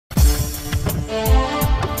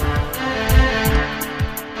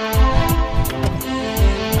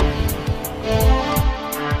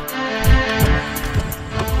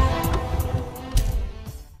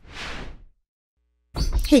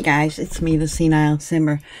Hey guys, it's me, the Senile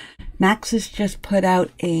Simmer. Max has just put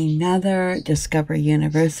out another Discover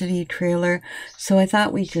University trailer, so I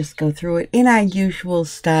thought we'd just go through it in our usual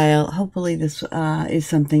style. Hopefully this is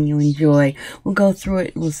something you enjoy. We'll go through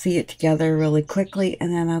it, we'll see it together really quickly,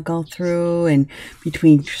 and then I'll go through and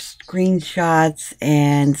between screenshots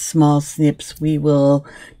and small snips, we will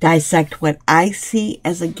dissect what I see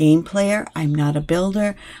as a game player. I'm not a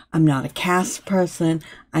builder, I'm not a cast person,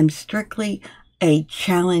 I'm strictly a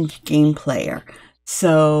challenge game player.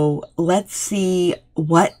 So let's see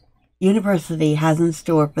what University has in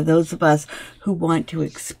store for those of us who want to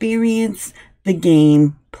experience the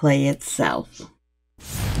game play itself.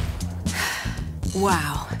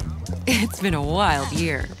 Wow, it's been a wild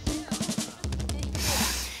year.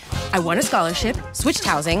 I won a scholarship, switched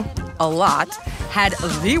housing a lot, had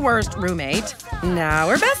the worst roommate. Now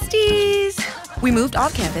we're besties. We moved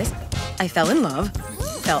off campus. I fell in love,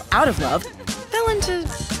 fell out of love, fell into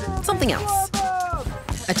something else.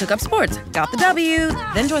 I took up sports, got the W,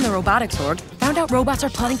 then joined the robotics org, found out robots are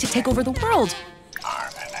plotting to take over the world.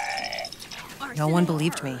 No one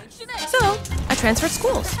believed me. So, I transferred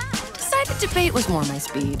schools. Decided debate was more my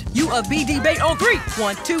speed. You a B debate on 3.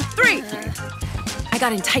 1, 2, 3. I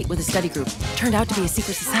got in tight with a study group. Turned out to be a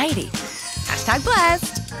secret society. Hashtag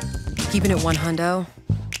blessed. Keeping it 100,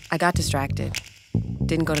 I got distracted.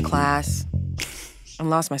 Didn't go to class. And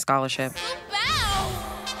lost my scholarship.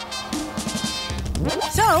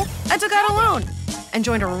 So, I took out a loan and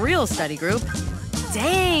joined a real study group.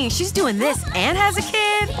 Dang, she's doing this and has a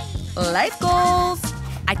kid. Life goals.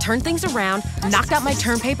 I turned things around, knocked out my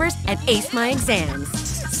term papers, and aced my exams.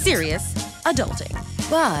 Serious adulting.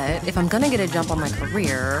 But if I'm gonna get a jump on my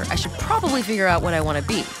career, I should probably figure out what I want to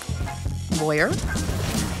be. Lawyer?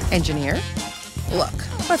 Engineer?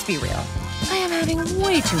 Look, let's be real. I am having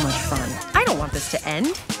way too much fun. I don't want this to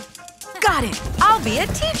end. Got it! I'll be a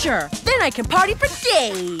teacher! Then I can party for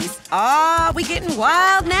days! Ah, we getting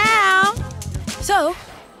wild now! So,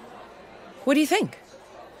 what do you think?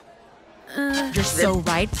 You're so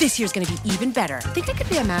right. This year's gonna be even better. Think I could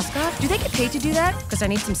be a mascot? Do they get paid to do that? Because I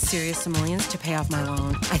need some serious simoleons to pay off my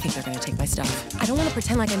loan. I think they're gonna take my stuff. I don't want to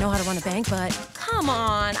pretend like I know how to run a bank, but come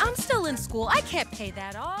on, I'm still in school. I can't pay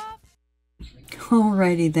that off.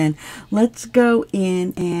 Alrighty then, let's go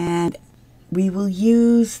in and we will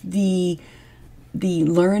use the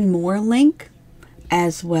Learn More link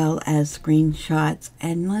as well as screenshots,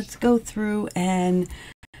 and let's go through and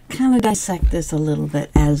kind of dissect this a little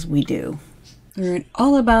bit as we do. Learn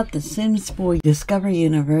all about The Sims 4 Discover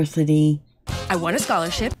University. I won a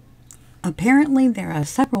scholarship. Apparently there are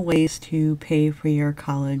several ways to pay for your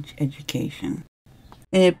college education.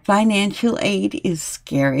 Financial aid is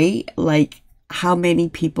scary, like how many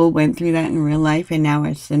people went through that in real life and now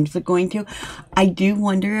our Sims are going to. I do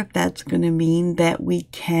wonder if that's going to mean that we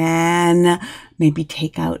can maybe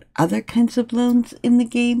take out other kinds of loans in the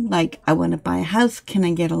game. Like, I want to buy a house. Can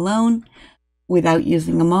I get a loan without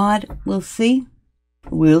using a mod? We'll see.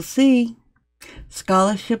 We'll see.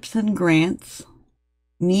 Scholarships and grants.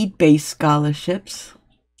 Need-based scholarships.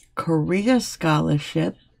 Career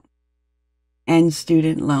scholarship. And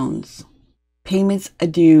student loans. Payments are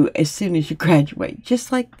due as soon as you graduate,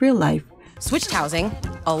 just like real life. Switched housing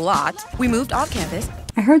a lot. We moved off campus.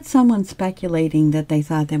 I heard someone speculating that they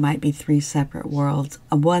thought there might be 3 separate worlds.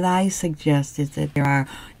 What I suggest is that there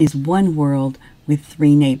is one world with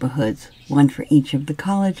 3 neighborhoods, one for each of the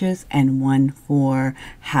colleges and one for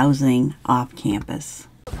housing off campus.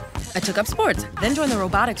 I took up sports, then joined the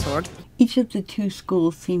robotics org. Each of the 2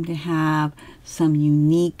 schools seem to have some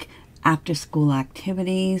unique after-school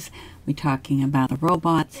activities. We're talking about the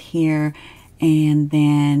robots here, and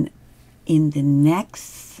then in the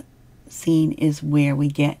next scene is where we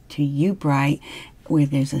get to Ubright, where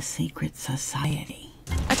there's a secret society.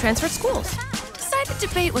 I transferred schools. Decided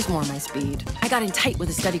debate was more my speed. I got in tight with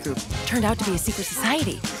a study group. Turned out to be a secret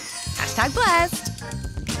society. Hashtag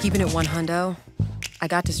blessed. Keeping it 100, I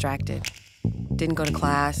got distracted. Didn't go to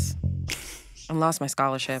class. And lost my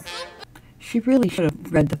scholarship. She really should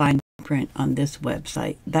have read the fine print on this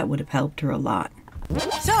website. That would have helped her a lot.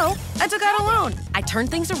 So, I took out a loan. I turned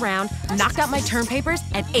things around, knocked out my term papers,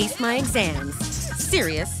 and aced my exams.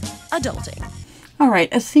 Serious adulting. Alright,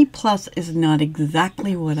 a C+ is not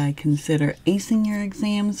exactly what I consider acing your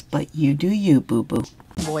exams, but you do you, boo-boo.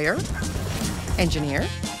 Lawyer? Engineer?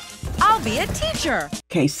 I'll be a teacher!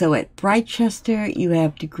 Okay, so at Brightchester, you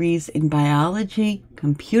have degrees in biology,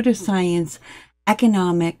 computer science,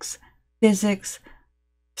 economics, physics,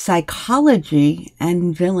 psychology,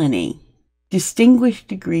 and villainy. Distinguished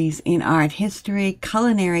degrees in art history,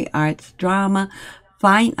 culinary arts, drama,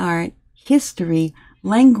 fine art, history,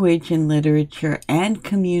 language and literature, and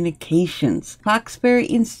communications. Foxbury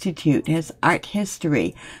Institute has art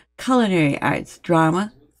history, culinary arts,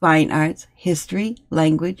 drama, fine arts, history,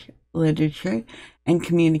 language, literature, and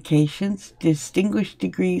communications, distinguished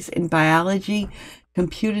degrees in biology,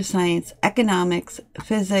 computer science, economics,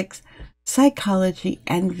 physics, psychology,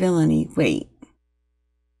 and villainy. Wait.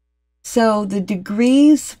 So the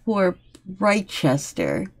degrees for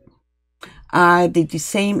Rochester are the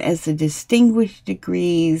same as the distinguished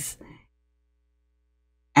degrees,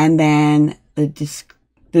 and then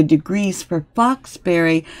the degrees for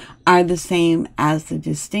Foxbury are the same as the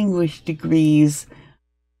distinguished degrees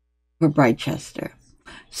for Rochester.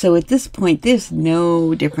 So at this point, there's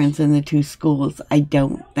no difference in the two schools, I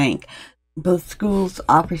don't think. Both schools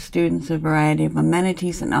offer students a variety of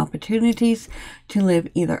amenities and opportunities to live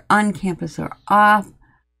either on campus or off,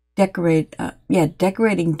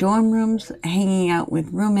 decorating dorm rooms, hanging out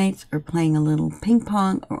with roommates, or playing a little ping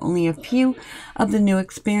pong are only a few of the new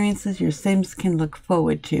experiences your Sims can look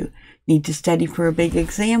forward to. Need to study for a big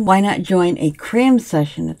exam? Why not join a cram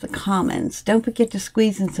session at the Commons? Don't forget to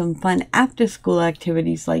squeeze in some fun after-school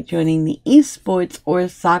activities like joining the esports or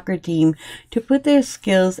soccer team to put their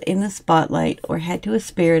skills in the spotlight, or head to a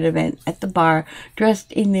spirit event at the bar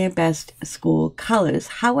dressed in their best school colors.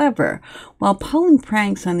 However, while pulling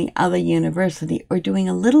pranks on the other university or doing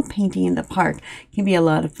a little painting in the park can be a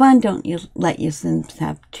lot of fun, don't you let your Sims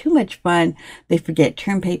have too much fun. They forget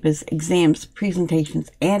term papers, exams, presentations,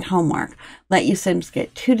 and homework. Let your Sims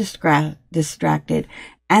get too distracted,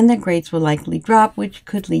 and their grades will likely drop, which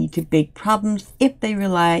could lead to big problems if they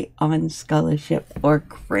rely on scholarship or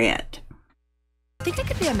grant. Think I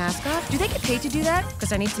could be a mascot? Do they get paid to do that?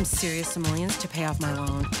 Because I need some serious simoleons to pay off my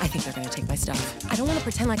loan. I think they're going to take my stuff. I don't want to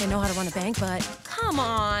pretend like I know how to run a bank, but come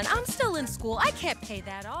on, I'm still in school. I can't pay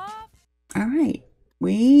that off. All right.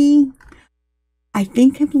 I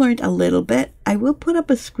think I've learned a little bit. I will put up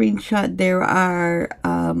a screenshot. There are,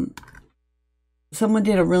 someone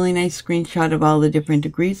did a really nice screenshot of all the different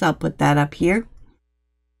degrees. I'll put that up here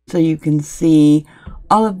so you can see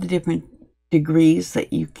all of the different degrees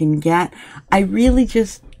that you can get. I really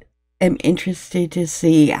just am interested to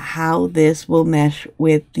see how this will mesh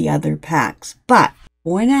with the other packs. But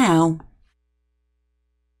for now,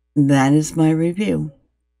 that is my review.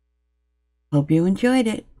 Hope you enjoyed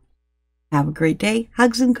it. Have a great day.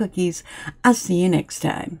 Hugs and cookies. I'll see you next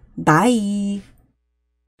time. Bye.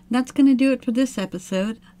 That's going to do it for this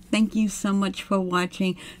episode. Thank you so much for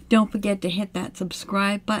watching. Don't forget to hit that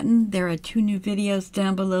subscribe button. There are 2 new videos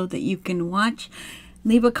down below that you can watch.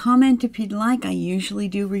 Leave a comment if you'd like. I usually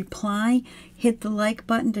do reply. Hit the like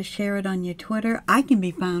button to share it on your Twitter. I can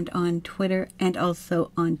be found on Twitter and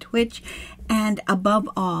also on Twitch. And above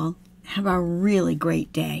all, have a really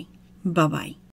great day. Bye-bye.